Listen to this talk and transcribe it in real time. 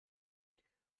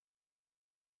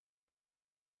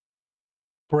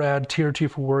Brad, Tier 2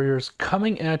 for Warriors,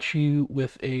 coming at you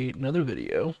with another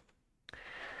video.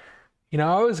 I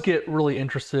always get really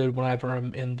interested whenever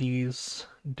I'm in these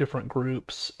different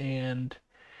groups, and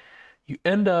you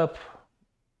end up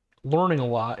learning a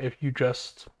lot if you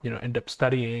just, end up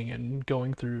studying and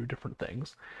going through different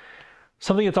things.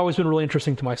 Something that's always been really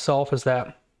interesting to myself is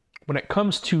that when it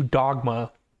comes to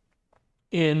dogma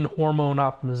in hormone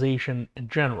optimization in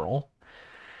general,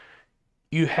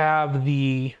 you have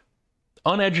the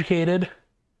uneducated,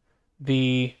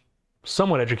 the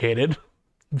somewhat educated,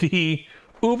 the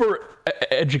uber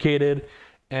educated,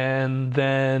 and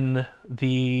then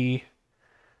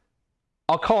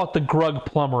I'll call it the Grug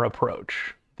Plummer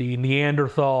approach, the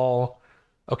Neanderthal.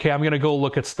 Okay, I'm going to go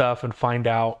look at stuff and find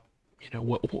out,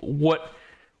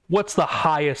 what's the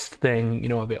highest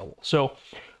thing, available. So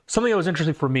something that was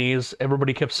interesting for me is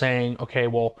everybody kept saying, okay,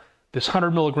 well, this 100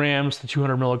 milligrams to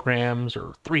 200 milligrams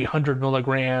or 300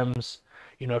 milligrams,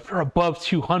 if you're above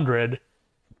 200,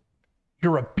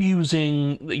 you're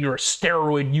abusing, you're a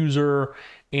steroid user,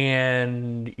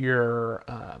 and there's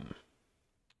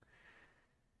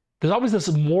always this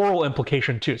moral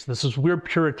implication too. So this is weird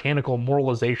puritanical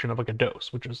moralization of like a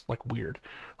dose, which is like weird.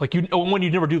 Like when you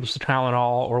never do this to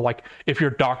Tylenol, or like if your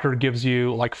doctor gives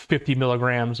you like 50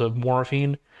 milligrams of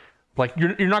morphine, like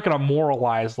you're not gonna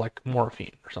moralize like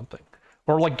morphine or something,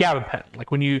 or like gabapentin. Like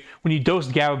when you dose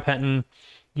gabapentin,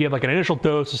 you have like an initial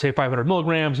dose of say 500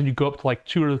 milligrams, and you go up to like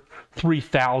 2,000 or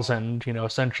 3,000,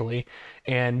 essentially,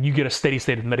 and you get a steady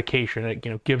state of medication.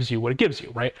 It gives you what it gives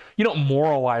you, right? You don't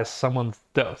moralize someone's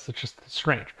dose. It's just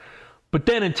strange. But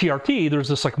then in TRT, there's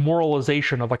this like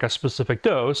moralization of like a specific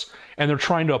dose, and they're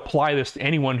trying to apply this to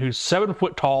anyone who's 7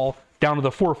 foot tall down to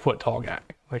the 4 foot tall guy.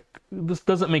 Like this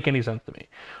doesn't make any sense to me.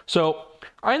 So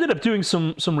I ended up doing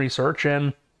some research,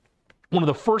 and one of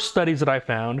the first studies that I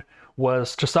found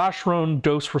was testosterone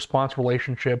dose response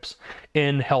relationships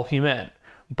in healthy men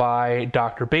by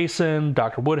Dr. Basin,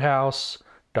 Dr. Woodhouse,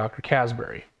 Dr.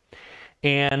 Casberry.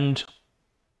 And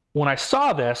when I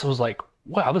saw this, I was like,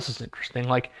 wow, this is interesting.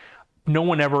 Like no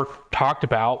one ever talked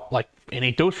about like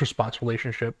any dose response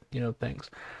relationship, things.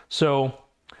 So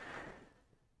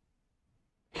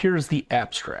here's the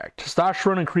abstract.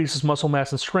 Testosterone increases muscle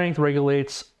mass and strength,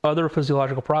 regulates other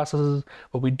physiological processes,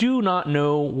 but we do not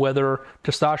know whether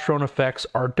testosterone effects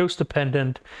are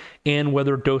dose-dependent and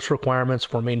whether dose requirements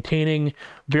for maintaining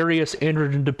various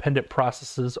androgen-dependent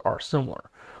processes are similar.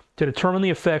 To determine the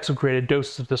effects of graded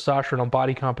doses of testosterone on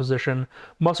body composition,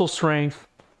 muscle strength,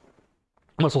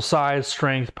 muscle size,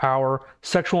 strength, power,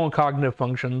 sexual and cognitive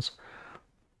functions,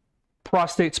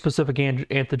 prostate-specific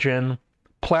antigen,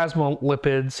 plasma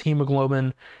lipids,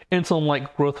 hemoglobin,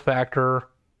 insulin-like growth factor,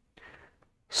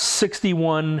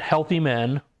 61 healthy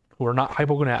men who are not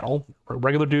hypogonadal, or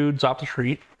regular dudes off the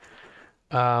street,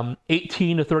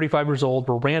 18 to 35 years old,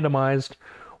 were randomized,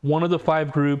 one of the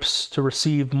 5 groups to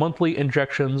receive monthly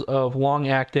injections of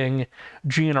long-acting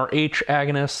GnRH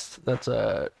agonists. That's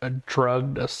a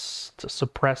drug to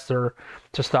suppress their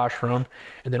testosterone.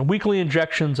 And then weekly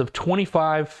injections of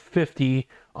 25, 50,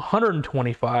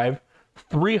 125,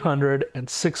 300 and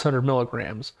 600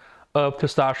 milligrams of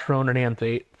testosterone and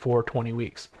anthate for 20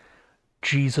 weeks.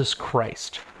 Jesus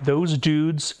Christ. Those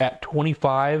dudes at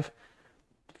 25,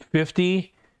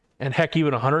 50, and heck,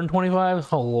 even 125?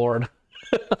 Oh, Lord.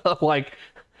 Like,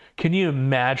 can you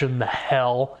imagine the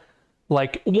hell?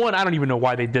 Like, one, I don't even know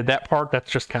why they did that part. That's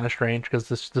just kind of strange because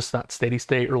this is just not steady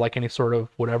state or like any sort of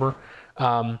whatever.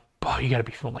 But you got to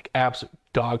be feeling like absolute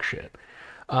dog shit.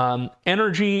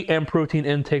 Energy and protein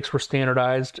intakes were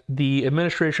standardized. The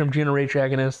administration of GnRH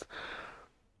agonists,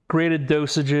 graded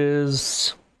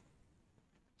dosages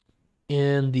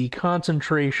in the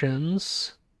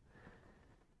concentrations.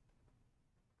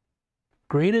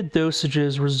 Graded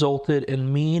dosages resulted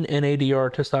in mean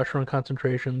NADR testosterone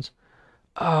concentrations.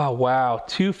 Oh, wow.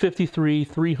 253,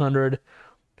 300,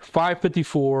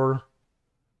 554,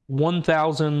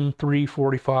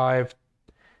 1,345,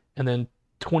 and then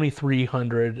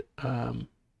 2,300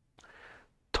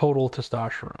 total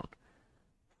testosterone.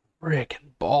 Frickin'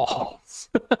 balls.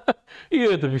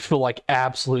 You have to feel like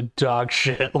absolute dog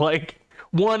shit. Like,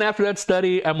 one, after that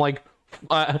study, I'm like,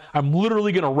 I'm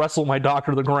literally going to wrestle my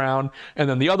doctor to the ground. And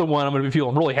then the other one, I'm going to be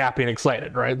feeling really happy and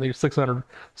excited, right? There's 600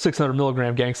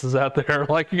 milligram gangsters out there.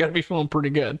 Like, you got to be feeling pretty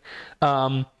good.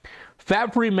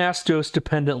 Fat-free mass dose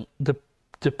dependently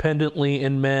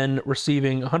in men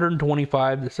receiving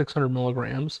 125 to 600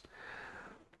 milligrams.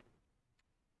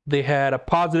 They had a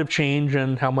positive change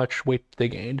in how much weight they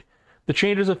gained. The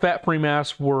changes of fat-free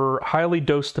mass were highly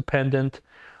dose-dependent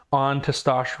on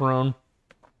testosterone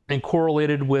and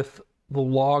correlated with the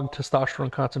log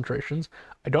testosterone concentrations.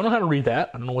 I don't know how to read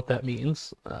that. I don't know what that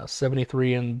means.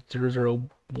 73 and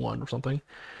 001 or something.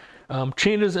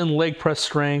 Changes in leg press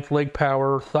strength, leg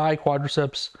power, thigh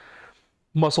quadriceps,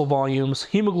 muscle volumes.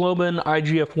 Hemoglobin,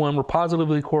 IGF-1 were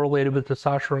positively correlated with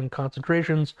testosterone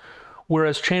concentrations,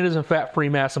 whereas changes in fat-free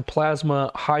mass and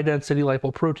plasma, high-density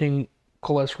lipoprotein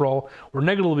cholesterol were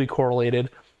negatively correlated.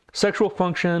 Sexual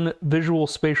function, visual,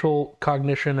 spatial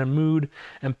cognition, and mood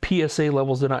and PSA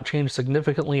levels did not change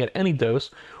significantly at any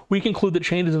dose. We conclude that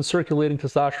changes in circulating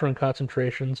testosterone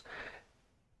concentrations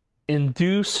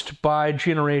induced by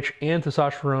GnRH and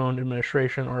testosterone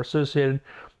administration are associated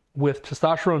with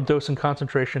testosterone dose and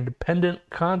concentration dependent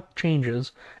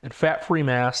changes in fat-free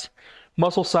mass,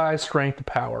 muscle size, strength, and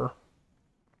power.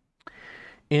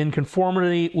 In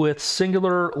conformity with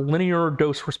singular linear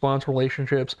dose-response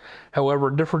relationships, however,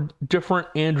 different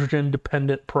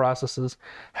androgen-dependent processes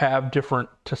have different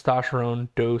testosterone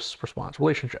dose-response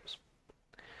relationships.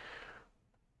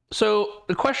 So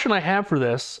the question I have for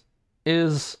this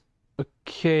is,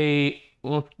 okay,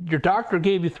 well, your doctor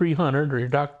gave you 300 or your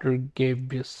doctor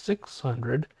gave you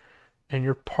 600 and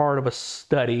you're part of a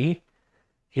study.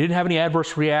 You didn't have any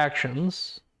adverse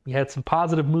reactions. You had some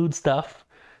positive mood stuff.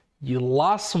 You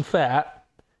lost some fat,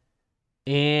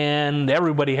 and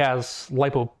everybody has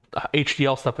lipo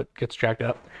HDL stuff that gets jacked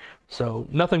up. So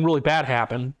nothing really bad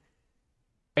happened.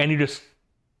 And you just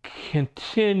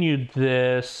continued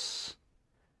this.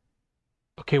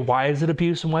 Okay, why is it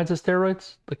abuse and why is it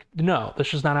steroids? Like, no,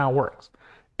 that's just not how it works.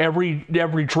 Every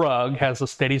drug has a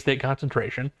steady state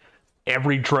concentration.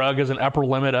 Every drug is an upper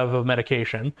limit of a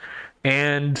medication.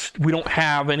 And we don't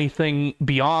have anything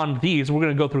beyond these. We're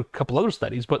going to go through a couple other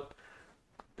studies, but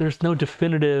there's no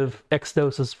definitive X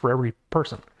doses for every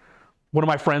person. One of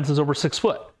my friends is over 6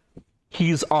 foot.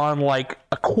 He's on like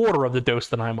a quarter of the dose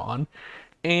that I'm on,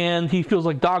 and he feels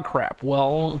like dog crap.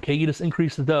 Well, okay, you just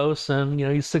increase the dose, and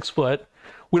he's 6 foot.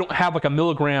 We don't have like a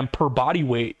milligram per body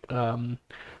weight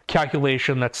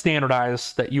calculation that's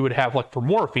standardized that you would have like for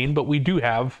morphine, but we do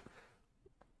have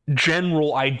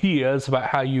general ideas about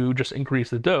how you just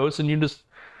increase the dose, and you just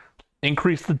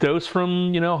increase the dose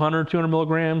from 100, 200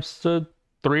 milligrams to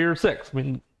 3 or 6. I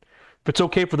mean, if it's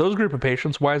okay for those group of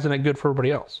patients, why isn't it good for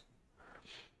everybody else?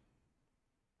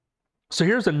 So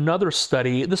here's another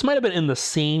study. This might have been in the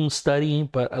same study,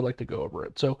 but I'd like to go over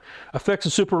it. So effects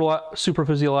of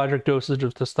supraphysiologic dosage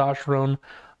of testosterone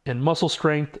and muscle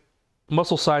strength,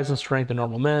 muscle size and strength in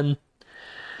normal men.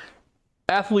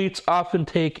 Athletes often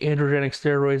take androgenic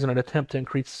steroids in an attempt to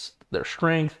increase their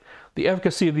strength. The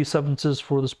efficacy of these substances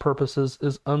for this purposes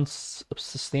is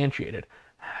unsubstantiated.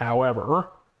 However,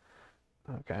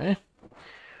 okay,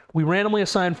 we randomly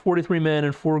assigned 43 men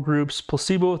in 4 groups: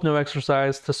 placebo with no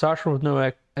exercise, testosterone with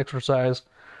no exercise,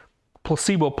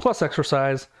 placebo plus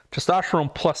exercise,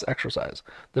 testosterone plus exercise.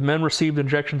 The men received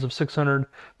injections of 600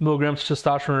 milligrams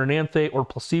testosterone enanthate or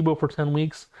placebo for 10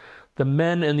 weeks. The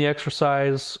men in the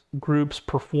exercise groups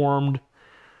performed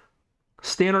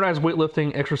standardized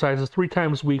weightlifting exercises 3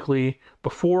 times weekly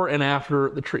before and after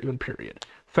the treatment period.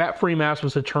 Fat-free mass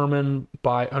was determined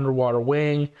by underwater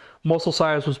weighing. Muscle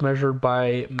size was measured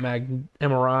by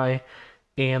MRI,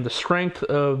 and the strength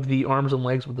of the arms and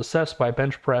legs was assessed by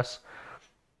bench press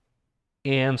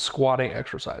and squatting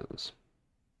exercises.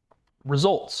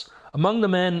 Results. Among the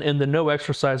men in the no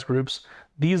exercise groups,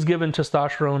 these given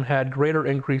testosterone had greater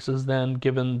increases than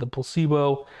given the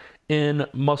placebo in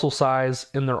muscle size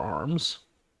in their arms.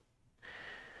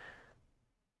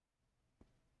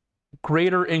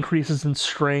 Greater increases in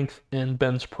strength in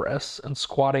bench press and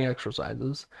squatting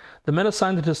exercises. The men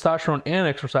assigned to testosterone and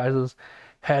exercises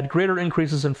had greater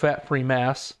increases in fat-free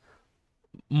mass,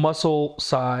 muscle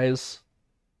size,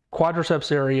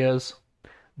 quadriceps areas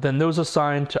than those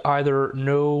assigned to either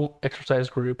no exercise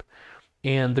group,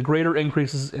 and the greater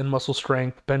increases in muscle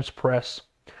strength, bench press,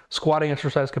 squatting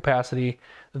exercise capacity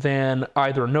than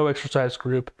either no exercise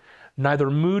group. Neither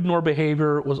mood nor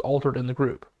behavior was altered in the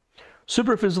group.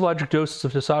 Supraphysiologic doses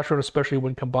of testosterone, especially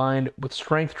when combined with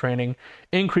strength training,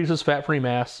 increases fat-free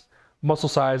mass, muscle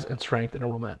size, and strength in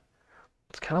normal men.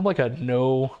 It's kind of like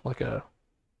a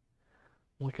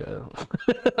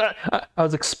I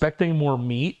was expecting more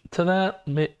meat to that.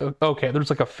 Okay, there's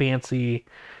like a fancy,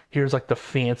 here's like the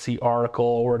fancy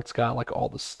article where it's got like all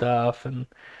the stuff and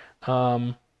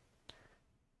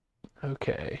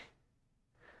okay.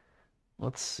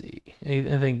 Let's see.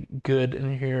 Anything good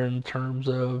in here in terms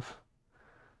of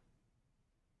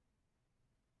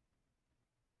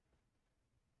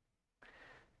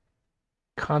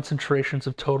concentrations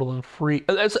of total and free.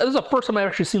 This is the first time I've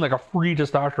actually seen like a free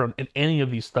testosterone in any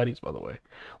of these studies, by the way.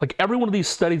 Like every one of these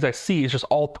studies I see is just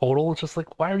all total. It's just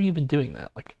like, why are you even doing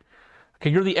that? Like, okay,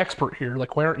 you're the expert here.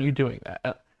 Like, why aren't you doing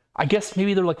that? I guess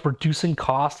maybe they're like reducing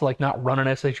costs to like not run an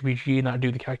SHBG, not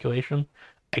do the calculation.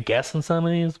 I guess in some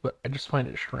of these, but I just find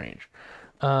it strange.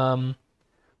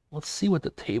 Let's see what the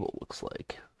table looks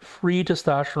like. Free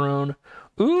testosterone.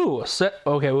 Ooh,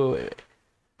 okay, wait.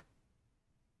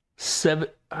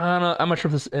 I'm not sure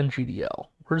if this is NGDL.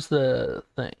 Where's the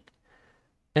thing?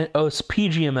 Oh, it's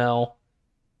PGML.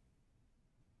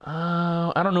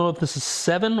 I don't know if this is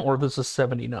 7 or if this is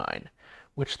 79,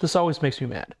 which this always makes me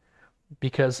mad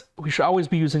because we should always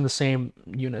be using the same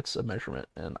units of measurement,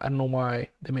 and I don't know why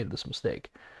they made this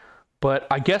mistake. But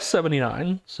I guess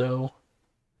 79, so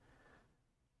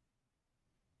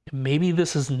maybe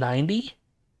this is 90?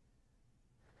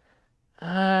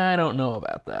 I don't know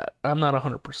about that. I'm not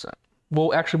 100%.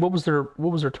 Well, actually, what was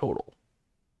their total?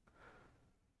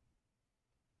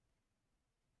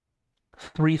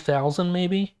 3,000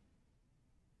 maybe?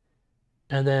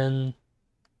 And then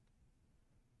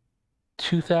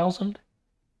 2,000?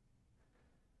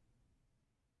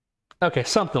 Okay,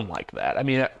 something like that. I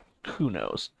mean, who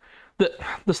knows?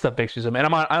 This stuff makes me so mad.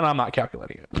 I'm not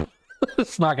calculating it.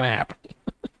 It's not gonna happen.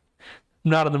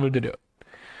 Not in the mood to do it.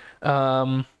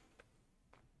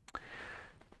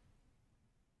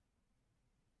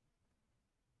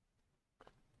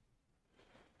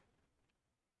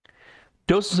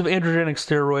 Doses of androgenic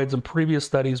steroids in previous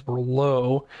studies were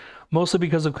low, mostly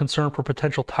because of concern for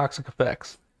potential toxic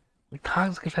effects. Like,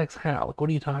 toxic effects how? Like, what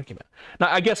are you talking about? Now,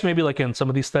 I guess maybe like in some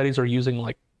of these studies are using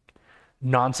like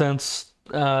nonsense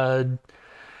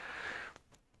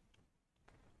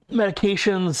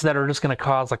medications that are just going to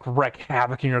cause like wreak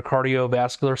havoc in your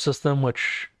cardiovascular system,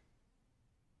 which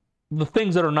the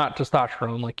things that are not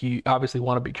testosterone, like you obviously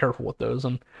want to be careful with those,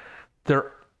 and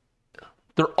they're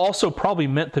also probably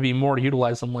meant to be more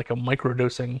utilized in like a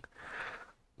microdosing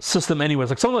system anyways.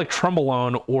 Like something like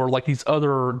trembolone or like these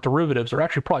other derivatives are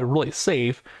actually probably really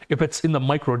safe if it's in the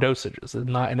micro dosages and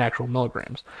not in actual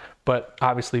milligrams. But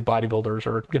obviously bodybuilders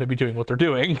are going to be doing what they're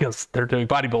doing because they're doing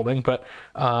bodybuilding. But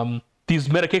these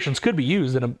medications could be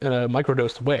used in a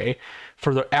microdosed way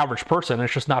for the average person.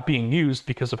 It's just not being used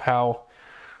because of how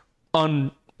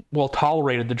unwell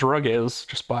tolerated the drug is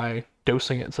just by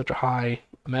dosing it in such a high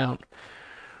amount.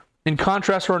 In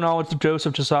contrast to our knowledge, the dose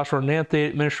of testosterone nanthate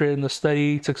administered in the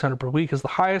study, 600 per week, is the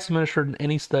highest administered in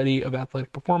any study of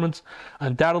athletic performance.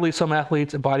 Undoubtedly, some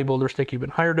athletes and bodybuilders take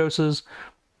even higher doses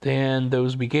than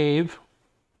those we gave.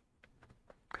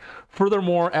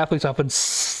 Furthermore, athletes often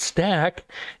stack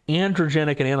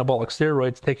androgenic and anabolic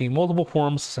steroids, taking multiple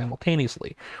forms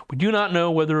simultaneously. We do not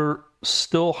know whether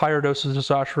still higher doses of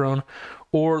testosterone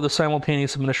or the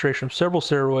simultaneous administration of several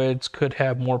steroids could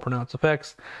have more pronounced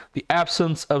effects. The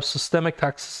absence of systemic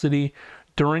toxicity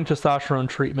during testosterone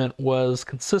treatment was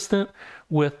consistent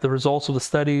with the results of the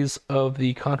studies of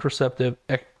the contraceptive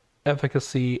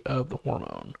efficacy of the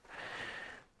hormone.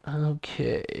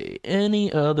 Okay,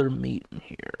 any other meat in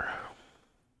here?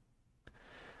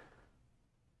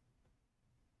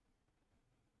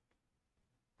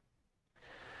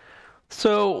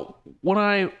 So, what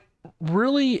I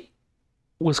really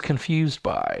was confused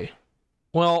by,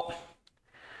 well,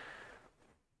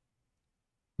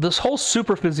 this whole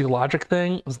super physiologic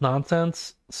thing is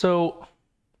nonsense. So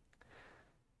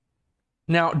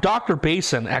now Dr.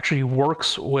 Basin actually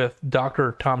works with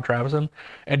Dr. Tom Travison,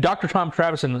 and Dr. Tom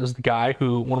Travison is the guy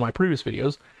who, one of my previous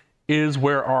videos, is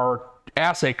where our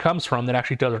assay comes from that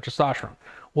actually does our testosterone.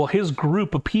 Well, his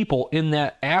group of people in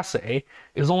that assay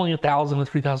is only 1,000 to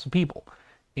 3,000 people.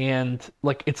 And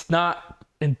like, it's not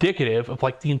indicative of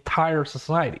like the entire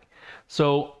society.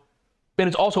 So, and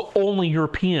it's also only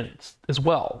Europeans as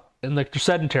well. And like they're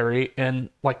sedentary and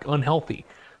like unhealthy.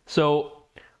 So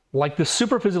like the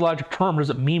super physiologic term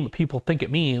doesn't mean what people think it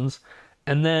means.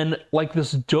 And then like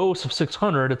this dose of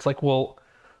 600, it's like, well,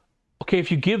 okay,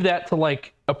 if you give that to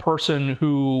like a person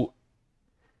who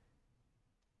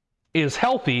is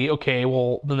healthy, okay,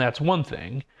 well, then that's one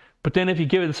thing. But then if you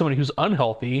give it to somebody who's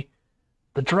unhealthy,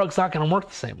 the drug's not going to work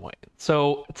the same way.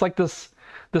 So it's like this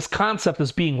concept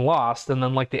is being lost, and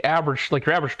then like your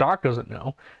average doc doesn't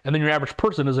know, and then your average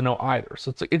person doesn't know either.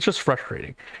 So it's just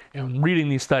frustrating. And reading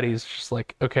these studies, just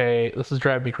like, okay, this is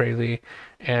driving me crazy.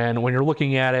 And when you're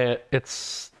looking at it,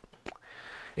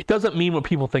 it doesn't mean what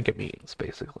people think it means,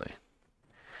 basically.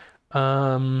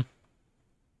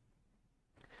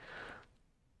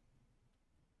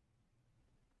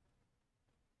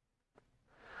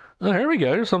 Oh, here we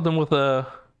go. Here's something with a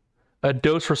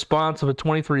dose response of a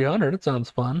 2300. It sounds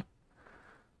fun.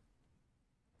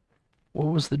 What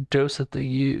was the dose that they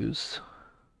used?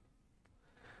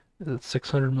 Is it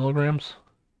 600 milligrams?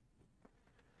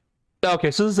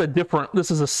 Okay, so this is a different. This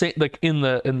is a like in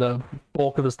the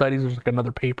bulk of the studies. There's like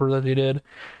another paper that they did,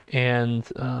 and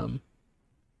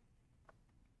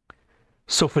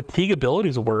so fatigability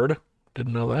is a word.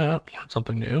 Didn't know that. Learned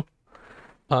something new.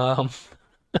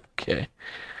 Okay.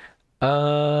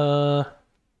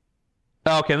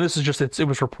 Okay, and this is just it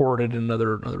was reported in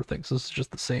other things. This is just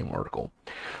the same article.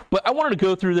 But I wanted to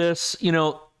go through this. You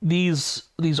know, these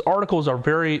articles are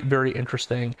very, very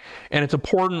interesting, and it's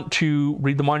important to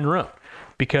read them on your own,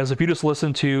 because if you just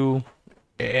listen to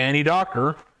any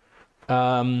doctor,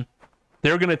 they're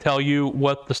going to tell you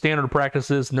what the standard of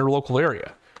practice is in their local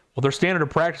area. Well, their standard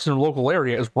of practice in their local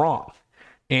area is wrong,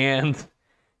 and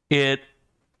it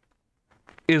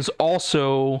is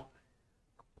also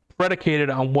predicated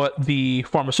on what the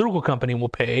pharmaceutical company will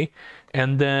pay,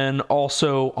 and then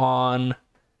also on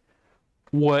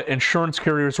what insurance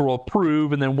carriers will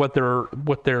approve, and then what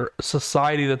their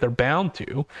society that they're bound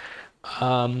to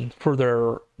for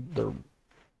their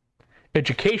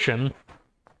education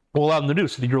will allow them to do.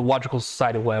 So the Urological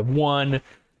Society will have one,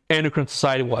 Endocrine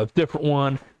Society will have a different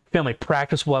one, Family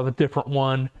Practice will have a different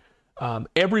one.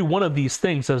 Every one of these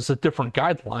things has a different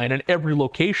guideline, and every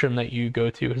location that you go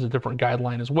to has a different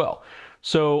guideline as well.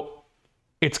 So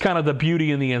it's kind of the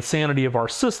beauty and the insanity of our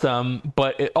system,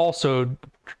 but it also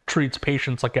treats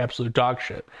patients like absolute dog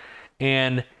shit.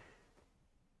 And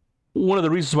one of the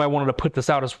reasons why I wanted to put this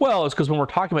out as well is because when we're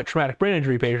talking about traumatic brain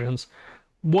injury patients,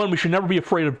 one, we should never be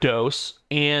afraid of dose,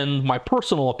 and my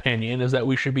personal opinion is that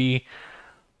we should be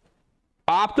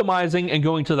optimizing and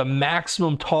going to the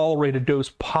maximum tolerated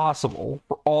dose possible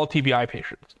for all TBI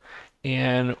patients.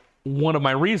 And one of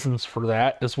my reasons for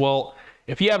that is, well,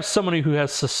 if you have somebody who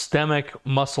has systemic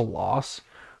muscle loss,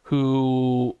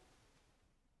 who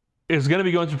is going to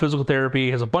be going through physical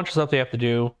therapy, has a bunch of stuff they have to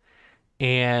do,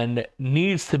 and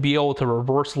needs to be able to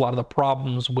reverse a lot of the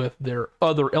problems with their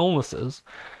other illnesses,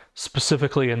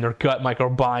 specifically in their gut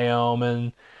microbiome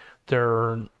and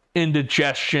their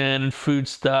indigestion and food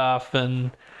stuff,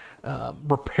 and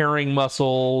repairing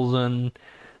muscles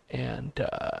and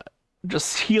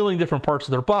just healing different parts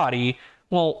of their body.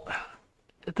 Well,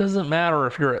 it doesn't matter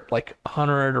if you're at like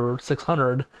 100 or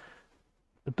 600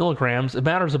 milligrams. It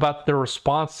matters about their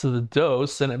response to the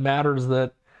dose, and it matters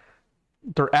that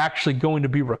they're actually going to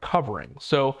be recovering.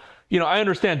 So, you know, I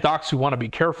understand docs who want to be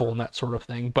careful and that sort of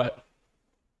thing, but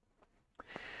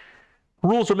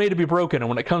rules are made to be broken, and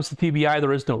when it comes to TBI,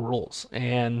 there is no rules,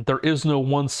 and there is no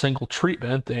one single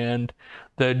treatment. And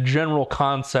the general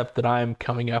concept that I'm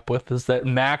coming up with is that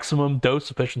maximum dose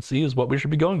efficiency is what we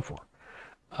should be going for.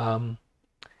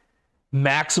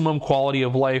 Maximum quality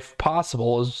of life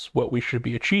possible is what we should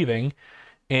be achieving,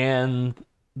 and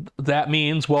that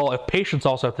means, well, if patients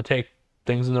also have to take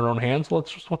things in their own hands, well,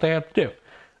 that's just what they have to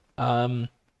do.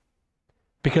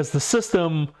 Because the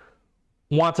system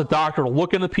wants a doctor to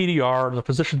look in the PDR, the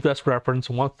physician's desk reference,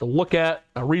 and wants to look at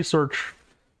a research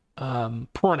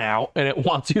printout, and it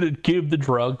wants you to give the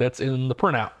drug that's in the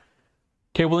printout.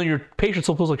 Okay, well, then your patient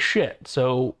still feels like shit.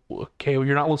 So, okay, well,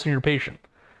 you're not listening to your patient.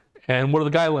 And what do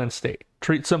the guidelines state?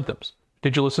 Treat symptoms.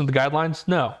 Did you listen to the guidelines?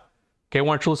 No. Okay, why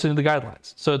aren't you listening to the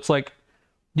guidelines? So it's like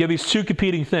you have these two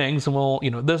competing things, and well, you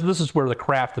know, this is where the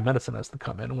craft of medicine has to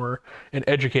come in, where an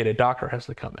educated doctor has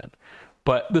to come in.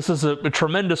 But this is a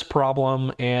tremendous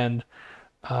problem, and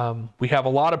we have a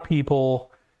lot of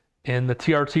people in the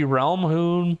TRT realm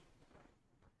who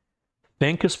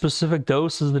think a specific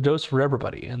dose is the dose for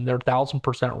everybody, and they're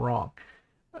 1000% wrong.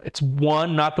 It's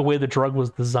one, not the way the drug was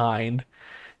designed,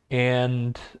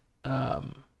 and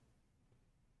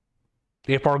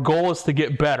if our goal is to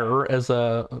get better as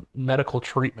a medical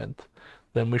treatment,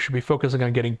 then we should be focusing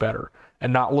on getting better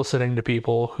and not listening to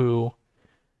people who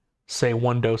say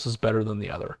one dose is better than the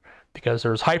other, because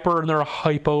there's hyper and there are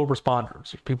hypo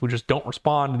responders. There's people who just don't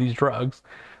respond to these drugs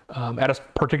at a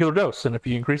particular dose, and if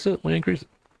you increase it, we increase it.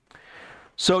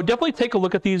 So definitely take a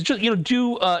look at these. Just, you know,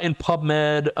 do in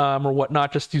PubMed or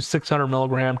whatnot, just do 600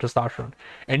 milligram testosterone,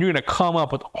 and you're going to come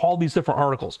up with all these different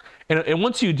articles. And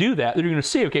once you do that, then you're going to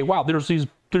see, okay, wow, there's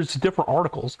different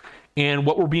articles, and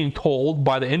what we're being told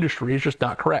by the industry is just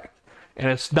not correct. And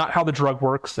it's not how the drug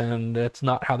works, and it's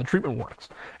not how the treatment works.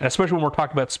 And especially when we're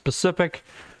talking about specific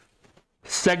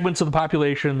segments of the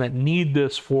population that need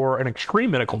this for an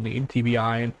extreme medical need,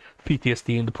 TBI and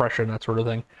PTSD and depression, that sort of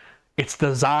thing. It's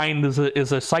designed as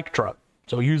a psych drug.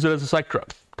 So use it as a psych drug.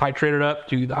 Titrate it up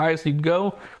to the highest you can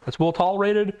go, that's well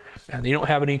tolerated, and you don't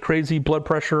have any crazy blood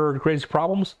pressure or crazy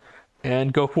problems,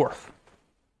 and go forth.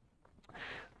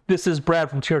 This is Brad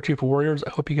from TRT for Warriors. I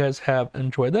hope you guys have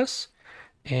enjoyed this.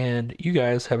 And you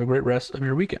guys have a great rest of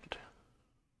your weekend.